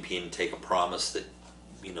Wang Jinping take a promise that,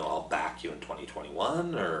 you know, I'll back you in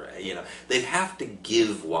 2021? Or, you know, they'd have to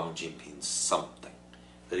give Wang Jinping something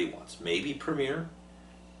that he wants. Maybe premier.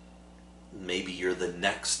 Maybe you're the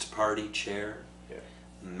next party chair. Yeah.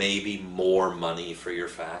 Maybe more money for your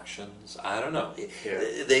factions. I don't know.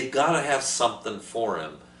 Yeah. They've got to have something for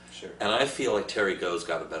him. Sure. And I feel like Terry Go's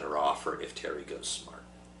got a better offer if Terry Go's smart.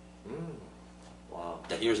 Wow.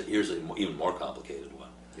 Now here's an even more complicated one.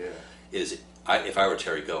 Yeah. If I were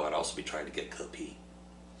Terry Go, I'd also be trying to get Ke-pi.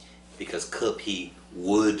 Because Ke-pi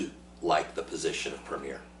would like the position of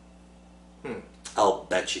premier. I'll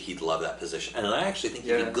bet you he'd love that position. And I actually think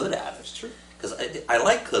he'd be good at it. That's true. Because I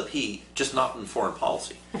like Ke-pi, just not in foreign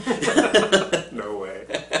policy. No way.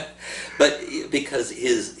 But because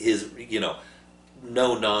his you know,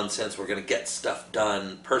 no nonsense, we're going to get stuff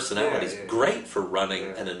done personalities. Great for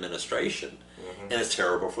running an administration, and it's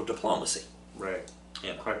terrible for diplomacy. Right.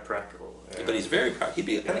 Yeah. Quite practical. But he's very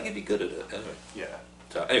practical. I think he'd be good at it. Anyway. Yeah.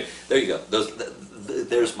 So anyway, there you go.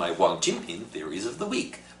 There's my Wang Jinping theories of the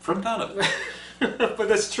week from Donovan. But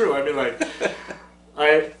that's true. I mean, like,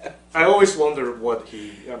 I always wonder what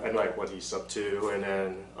he's up to, and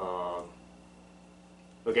then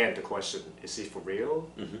again the question, is he for real?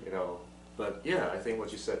 You know. But yeah, I think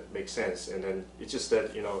what you said makes sense, and then it's just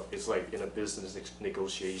that, you know, it's like in a business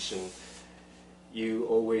negotiation, you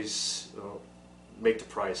always make the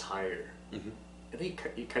price higher, and then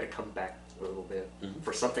you kind of come back a little bit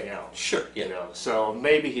for something else. Sure, yeah. You know, so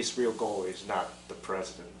maybe his real goal is not the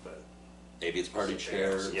president, but maybe it's party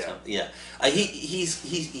chair. Or yeah. something. Yeah.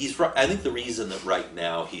 He's right. I think the reason that right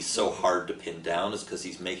now he's so hard to pin down is because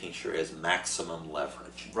he's making sure he has maximum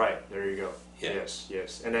leverage. Right, there you go. Yeah.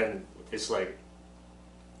 Yes. And then it's like,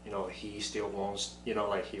 you know, he still wants, you know,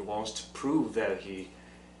 like he wants to prove that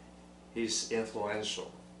he's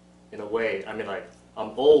influential in a way. I mean, like,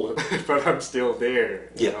 I'm old, but I'm still there.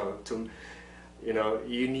 You know,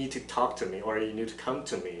 you need to talk to me, or you need to come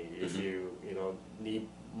to me if you know, need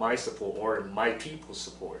my support or my people's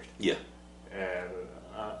support. Yeah. And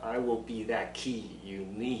I will be that key you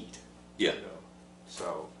need. Yeah. You know?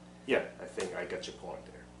 So, yeah, I think I got your point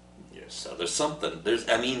there. Yes. So there's something.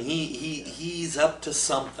 I mean, he's up to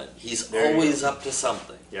something. He's always up to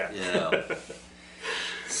something. Yeah. You know.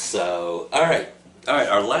 So, all right.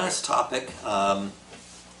 Our last topic. All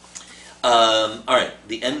right.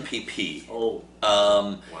 The NPP. Oh.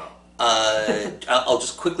 Wow. I'll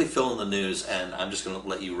just quickly fill in the news, and I'm just going to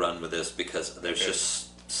let you run with this because there's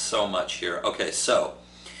just so much here. Okay. So,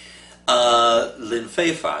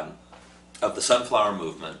 Fei-fan of the Sunflower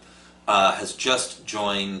Movement has just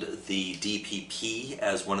joined the DPP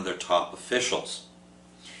as one of their top officials.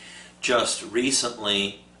 Just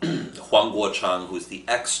recently, Huang Guochang, who's the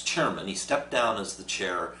ex-chairman, he stepped down as the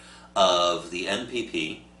chair of the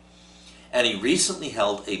NPP, and he recently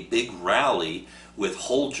held a big rally with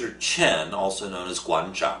Holger Chen, also known as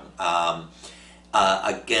Guanzhang,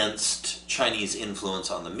 against Chinese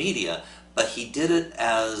influence on the media, but he did it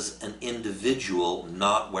as an individual,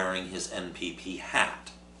 not wearing his NPP hat.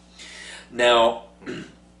 Now,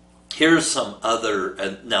 here's some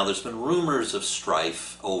other, now there's been rumors of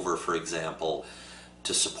strife over, for example,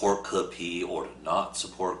 to support KP or to not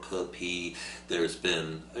support KP. There's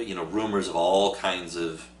been, you know, rumors of all kinds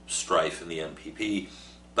of strife in the NPP,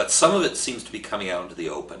 but some of it seems to be coming out into the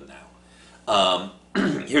open now.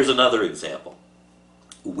 Here's another example.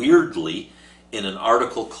 Weirdly, in an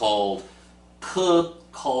article called "Ke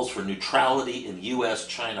Calls for Neutrality in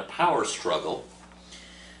U.S.-China Power Struggle,"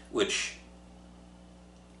 which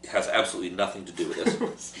has absolutely nothing to do with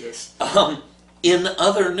this. Yes. In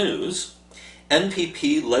other news,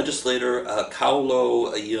 NPP legislator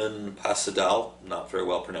kuo-yu Pasadal, not very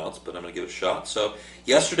well pronounced, but I'm going to give it a shot. So,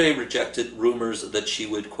 yesterday rejected rumors that she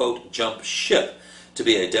would, quote, jump ship to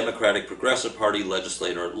be a Democratic Progressive Party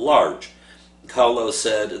legislator at large. Kuo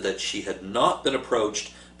said that she had not been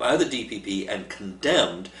approached by the DPP and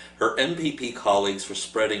condemned her NPP colleagues for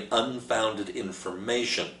spreading unfounded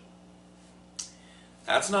information.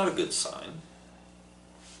 That's not a good sign.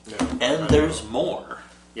 No, and there's more.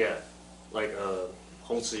 Yeah, like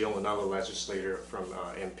Hong Ziyong, another legislator from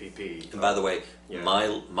NPP. And by the way,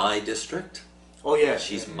 my district. Oh yeah,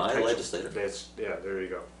 she's my legislator. There you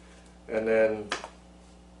go. And then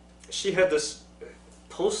she had this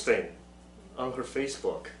posting on her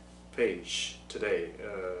Facebook page today.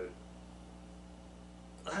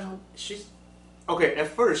 She's okay. At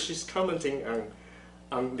first, she's commenting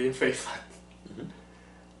on Lin Fei-fan.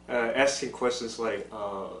 Asking questions like,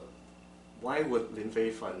 why would Lin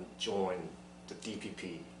Fei-fan join the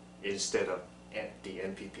DPP instead of the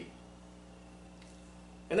NPP?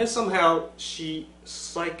 And then somehow she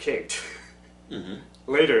sidekicked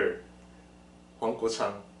later Huang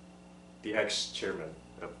Guochang, the ex-chairman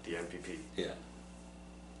of the NPP,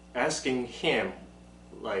 asking him,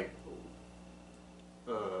 like,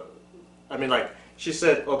 I mean, like, she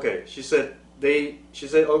said, okay,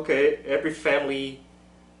 every family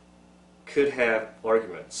could have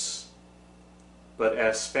arguments, but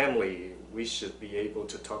as family, we should be able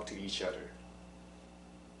to talk to each other,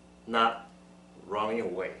 not running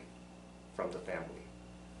away from the family.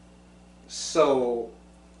 So,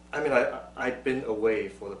 I mean, I've been away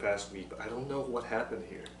for the past week, but I don't know what happened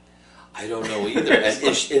here. I don't know either.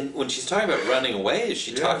 And when she's talking about running away, is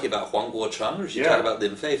she talking about Huang Guochang or is she talking about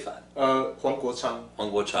Lin Fei-fan? Huang Guochang.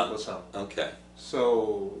 Huang Guochang. Okay.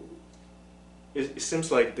 So, it seems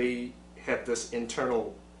like they have this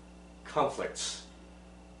internal conflicts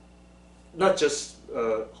not just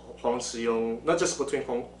Huang Ziyong, not just between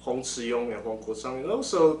Hong Ziyong and Huang Guozhang, and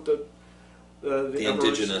also the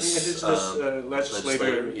indigenous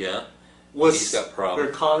legislator yeah, was he's got their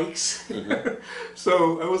colleagues. Mm-hmm.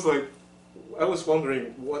 So I was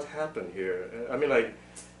wondering what happened here. I mean, like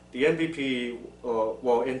the NPP,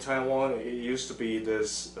 well, in Taiwan, it used to be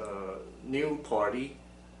this new party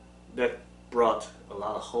that brought a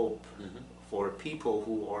lot of hope for people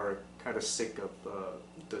who are kind of sick of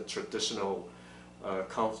the traditional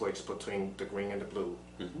conflicts between the green and the blue.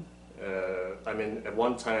 I mean, at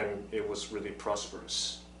one time it was really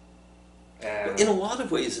prosperous. And in a lot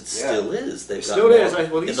of ways, it still is. They've got still more, is. I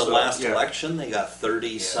believe in the so. last election, they got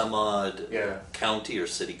 30 some odd Yeah. county or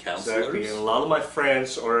city councilors. Exactly. And a lot of my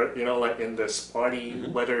friends are, you know, like in this party,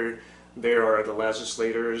 whether they are the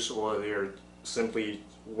legislators or they're simply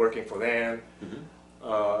working for them,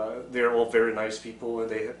 they're all very nice people, and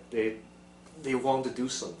they want to do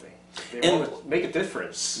something. They want to make a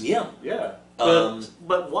difference. Yeah. Yeah.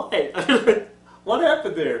 But why? What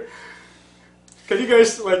happened there? Can you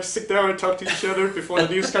guys like sit down and talk to each other before the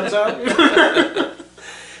news comes out?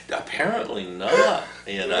 Apparently not.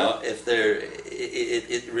 You know, if there,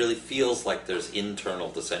 it really feels like there's internal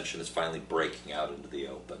dissension is finally breaking out into the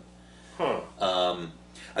open.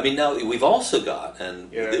 I mean, now we've also got,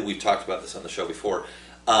 and we've talked about this on the show before,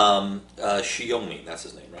 Xu Yongming, that's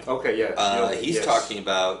his name, right? Okay, yeah. He's talking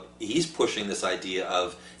about, he's pushing this idea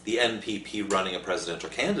of the NPP running a presidential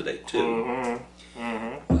candidate too,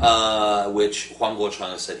 which Huang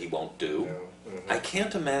Guochang has said he won't do. I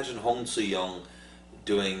can't imagine Hong Ziyong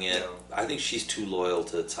doing it. I think she's too loyal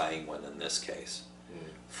to Tsai Ing-wen in this case.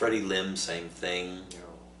 Freddie Lim, same thing.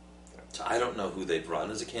 So I don't know who they'd run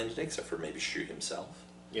as a candidate, except for maybe Xu himself.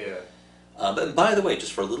 Yeah. But by the way,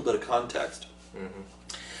 just for a little bit of context,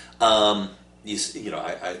 you know,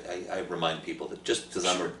 I remind people that just because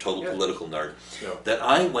I'm a total political nerd, that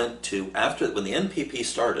I went to, when the NPP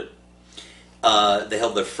started, they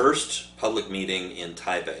held their first public meeting in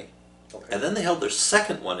Taipei, and then they held their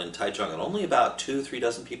second one in Taichung, and only about 2-3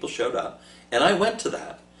 dozen people showed up, and I went to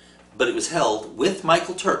that, but it was held with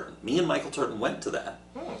Michael Turton. Me and Michael Turton went to that.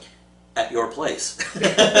 At your place.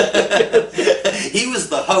 He was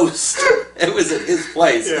the host. It was at his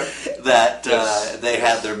place that they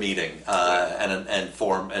had their meeting and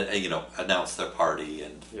formed, you know, announced their party,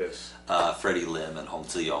 and Freddie Lim and Hong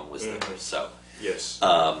Ziyong was there. So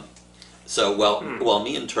so while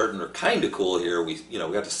me and Turton are kind of cool here, we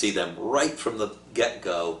got to see them right from the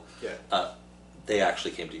get-go. They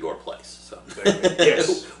actually came to your place, so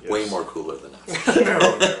way more cooler than us. No,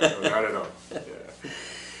 not at all.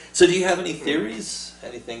 So do you have any theories?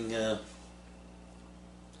 Anything?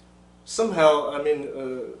 Somehow, I mean,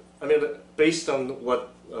 based on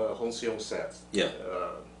what Hong Ziyong said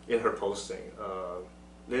in her posting,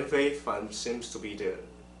 Lin Fei-fan seems to be the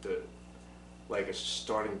like a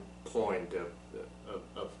starting point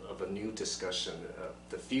of a new discussion of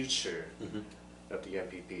the future of the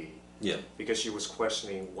NPP. Yeah. Because she was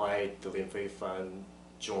questioning why the Lin Fei-fan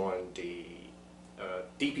joined the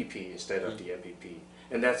DPP instead of the NPP.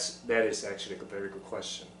 And that is actually a very good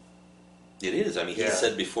question. It is. I mean, he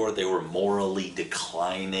said before they were morally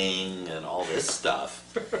declining and all this stuff.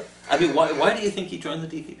 I mean, why do you think he joined the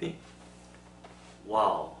DPP?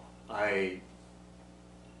 Wow, I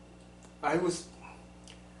was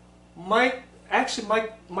my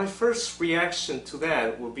first reaction to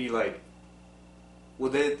that would be like,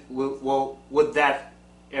 would that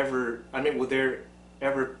ever? I mean, would there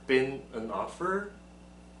ever been an offer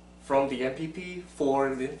from the NPP for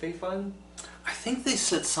Lin Fei-fan? I think they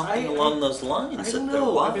said something along those lines. I don't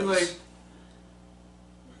know. I mean, like,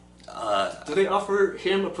 do they offer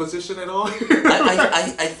him a position at all?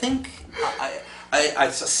 I think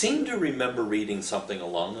I seem to remember reading something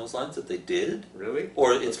along those lines that they did. Really?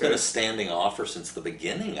 Or it's been a standing offer since the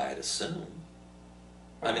beginning, I'd assume.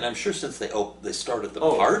 I mean, I'm sure since they started the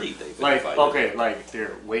party, they've invited. Okay, like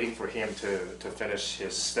they're waiting for him to finish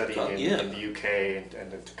his study in the UK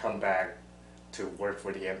and then to come back to work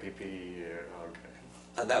for the NPP.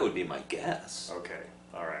 Okay. That would be my guess. Okay,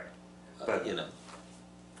 all right. But you know,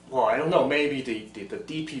 well, I don't know. Maybe the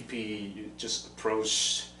DPP just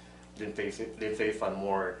approached Lin Fei-fan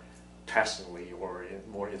more passionately or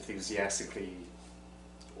more enthusiastically.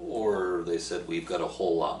 Or they said, we've got a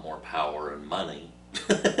whole lot more power and money.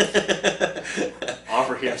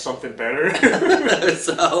 Offer him something better.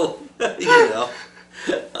 So, you know.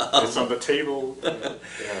 It's on the table.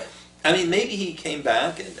 I mean, maybe he came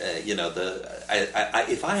back and, you know,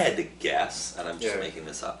 if I had to guess, and I'm just making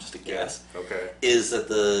this up, just a guess, is that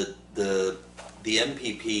the the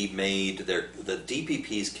NPP made the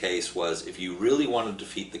DPP's case was if you really want to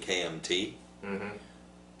defeat the KMT,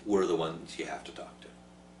 we're the ones you have to talk to.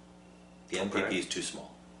 The NPP is too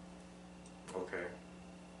small. Okay.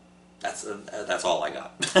 That's all I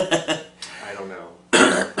got. I don't know.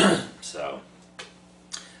 So,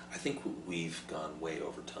 I think we've gone way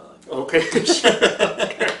over time. Okay.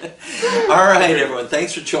 All right, everyone.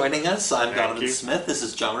 Thanks for joining us. I'm Donovan Smith. This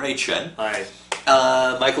is Jui-chuan. Hi.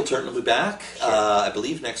 Michael Turton will be back, Sure. I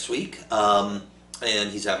believe, next week. And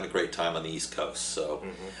he's having a great time on the East Coast. So,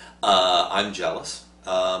 I'm jealous.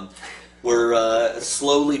 We're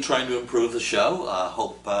slowly trying to improve the show.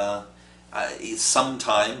 Hope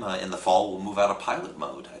sometime in the fall we'll move out of pilot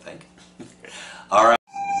mode, I think. All right.